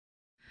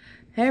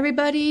Hey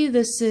everybody,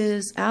 this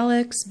is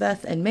Alex,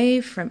 Beth, and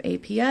Maeve from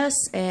APS,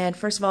 and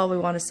first of all we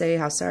want to say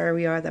how sorry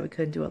we are that we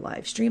couldn't do a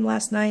live stream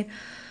last night.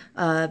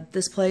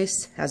 This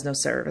place has no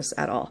service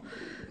at all.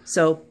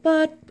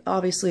 But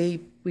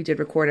obviously we did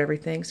record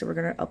everything, so we're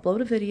going to upload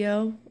a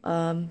video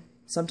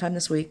sometime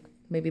this week,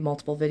 maybe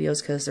multiple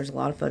videos because there's a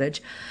lot of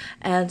footage.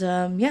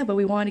 And yeah, but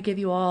we wanted to give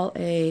you all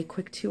a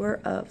quick tour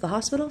of the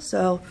hospital,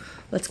 so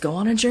let's go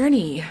on a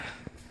journey.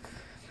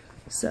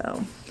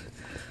 So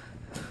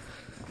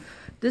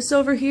this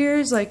over here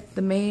is like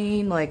the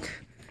main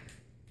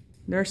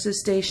nurses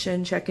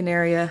station check-in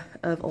area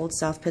of Old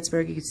South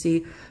Pittsburg. You can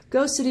see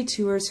Ghost City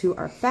tours who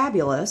are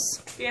fabulous.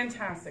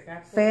 Fantastic.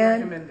 Absolutely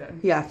recommend it.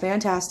 Yeah,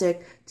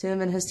 fantastic.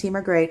 Tim and his team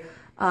are great.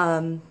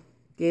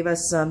 Gave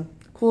us some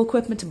cool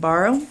equipment to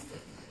borrow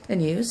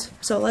and use.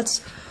 So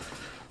let's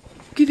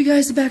give you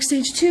guys the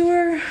backstage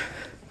tour.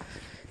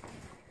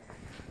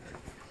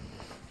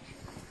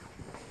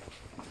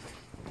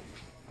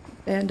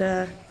 And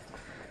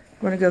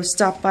we're going to go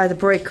stop by the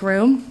break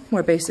room,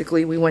 where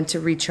basically we went to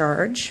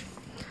recharge.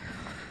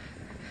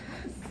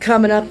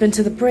 Coming up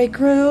into the break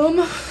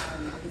room.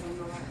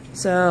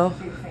 So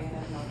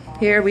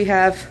here we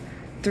have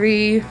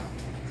three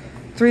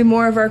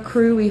more of our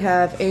crew. We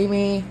have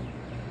Amy,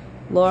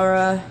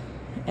 Laura,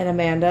 and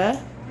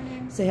Amanda.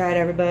 Say hi to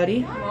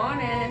everybody. Good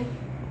morning.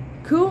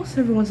 Cool.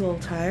 So everyone's a little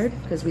tired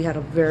because we had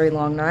a very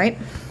long night.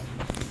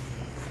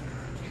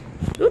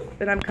 Oop,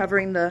 and I'm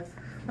covering the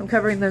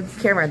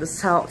camera. This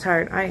is how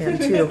tired I am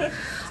too.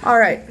 All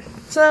right,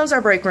 so that was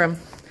our break room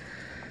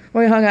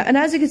where we hung out. And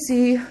as you can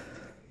see,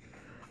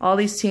 all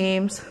these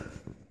teams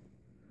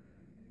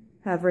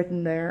have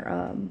written their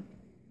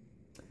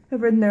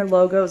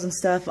logos and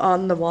stuff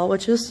on the wall,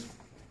 which is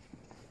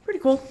pretty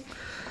cool.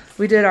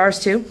 We did ours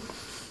too.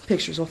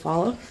 Pictures will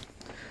follow.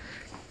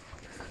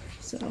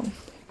 So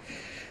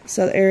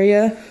the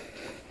area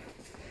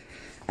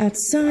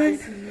outside.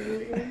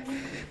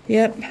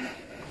 Yep.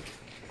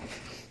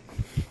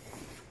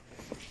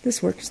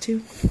 This works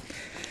too.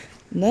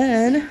 And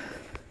then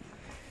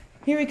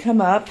here we come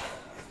up.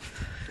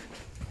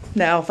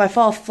 Now, if I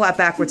fall flat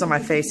backwards on my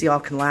face, y'all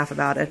can laugh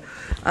about it.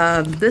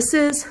 This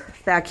is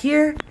back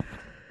here,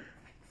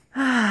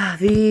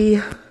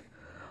 the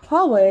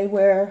hallway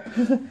where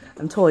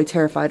I'm totally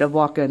terrified of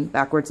walking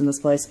backwards in this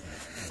place.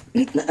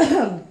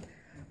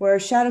 Where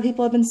shadow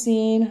people have been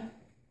seen.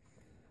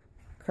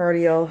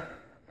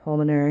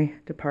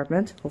 Cardiopulmonary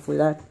department. Hopefully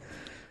that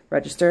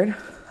registered.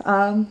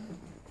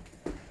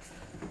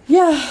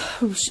 Yeah,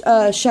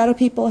 shadow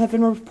people have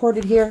been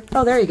reported here.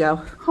 Oh, there you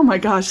go. Oh my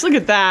gosh, look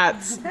at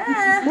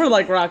that. We're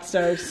like rock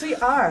stars. We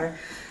are.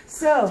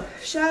 So,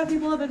 shadow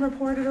people have been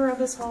reported around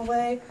this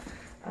hallway.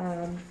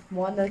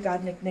 One that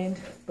got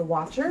nicknamed the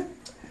Watcher.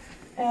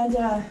 And,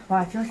 well,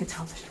 I feel like a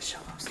television show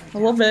host right now.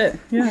 A little bit,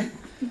 yeah.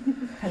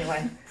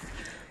 Anyway.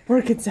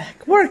 Work it,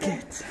 Zach. Work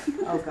it.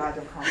 Oh, God,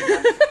 don't call me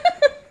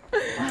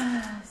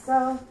that.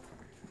 So,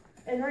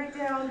 and right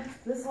down,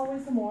 this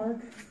hallway's the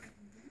morgue.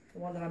 The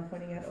one that I'm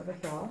pointing at over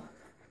here,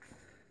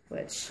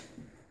 which,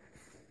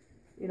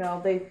 you know,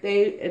 they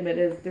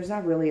admitted there's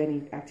not really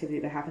any activity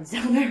that happens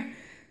down there.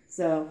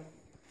 So,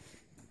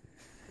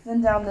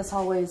 then down this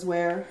hallway is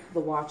where the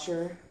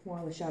Watcher,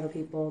 one of the shadow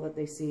people that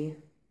they see,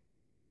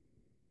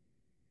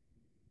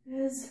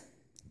 is.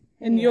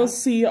 And you'll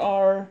see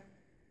our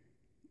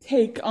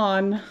take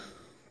on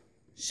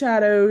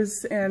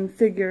shadows and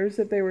figures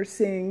that they were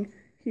seeing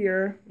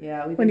here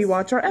when you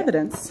watch our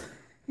evidence.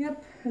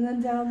 Yep, and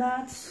then down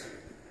that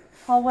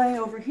hallway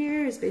over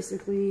here is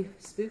basically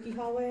spooky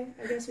hallway,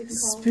 I guess we can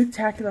call it.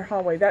 Spectacular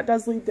hallway. That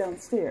does lead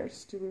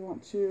downstairs. Do we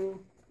want to?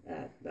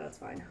 That's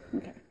fine.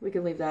 Okay. We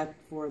can leave that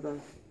for the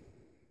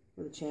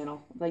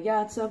channel. But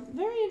yeah, it's a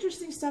very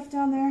interesting stuff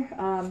down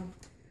there.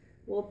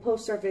 We'll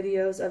post our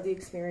videos of the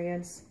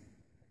experience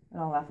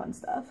and all that fun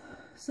stuff.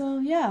 So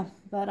yeah,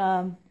 but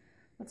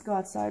let's go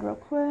outside real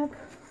quick.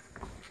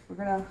 We're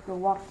gonna go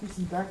walk through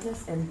some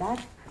darkness, and that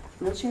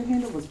wheelchair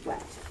handle was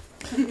wet.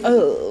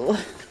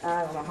 Oh.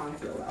 I don't know how I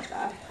feel about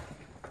that.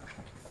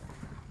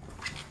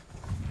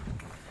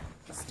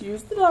 Just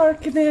use the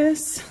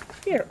darkness.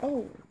 Here,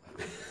 look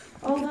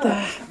at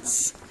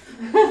that.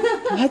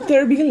 Let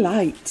there be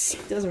light.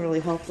 It doesn't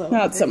really help though.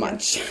 Not so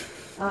much.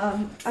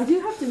 I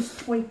do have to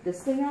point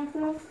this thing out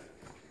though.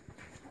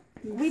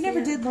 We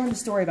never did learn the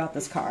story about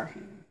this car.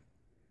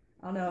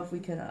 I don't know if we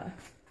can,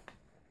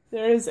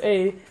 There is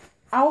a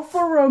Alfa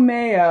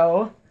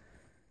Romeo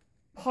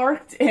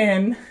parked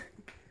in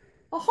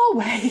a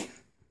hallway.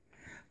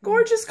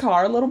 Gorgeous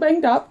car, a little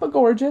banged up, but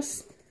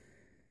gorgeous.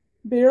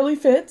 Barely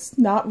fits,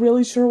 not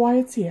really sure why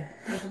it's here.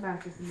 There's a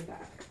mattress in the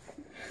back.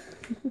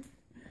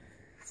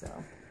 So,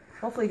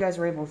 hopefully you guys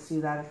were able to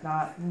see that. If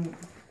not,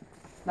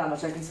 not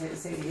much I can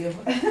say to you.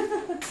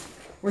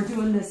 We're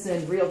doing this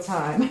in real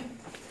time.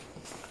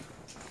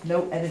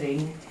 No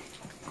editing.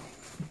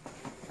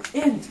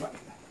 And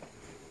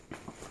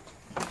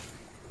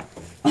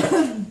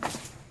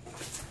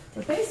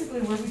but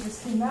basically where we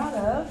just came out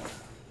of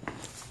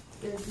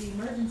is the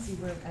emergency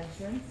room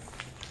entrance.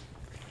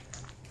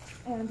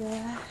 And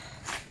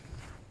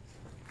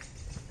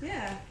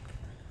Yeah.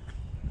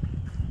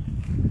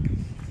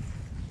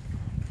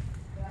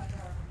 That's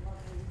our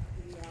lovely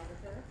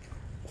videographer.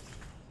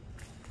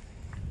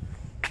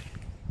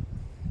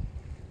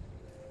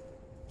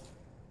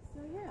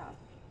 So yeah.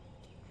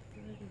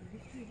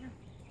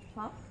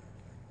 Huh?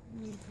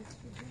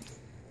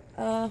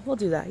 We'll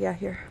do that. Yeah,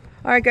 here.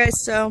 All right, guys.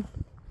 So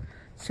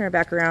let's turn it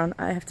back around.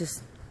 I have to.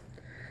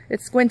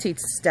 It's squinty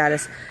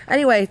status.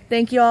 Anyway,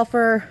 thank you all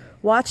for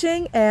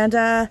watching, and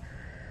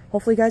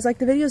hopefully you guys like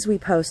the videos we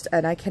post.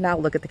 And I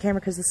cannot look at the camera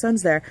because the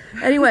sun's there.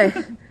 Anyway,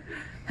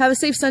 have a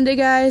safe Sunday,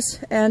 guys,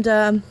 and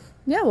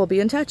yeah, we'll be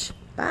in touch.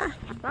 Bye.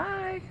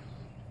 Bye.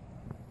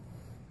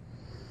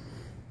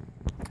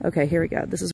 Okay, here we go. This is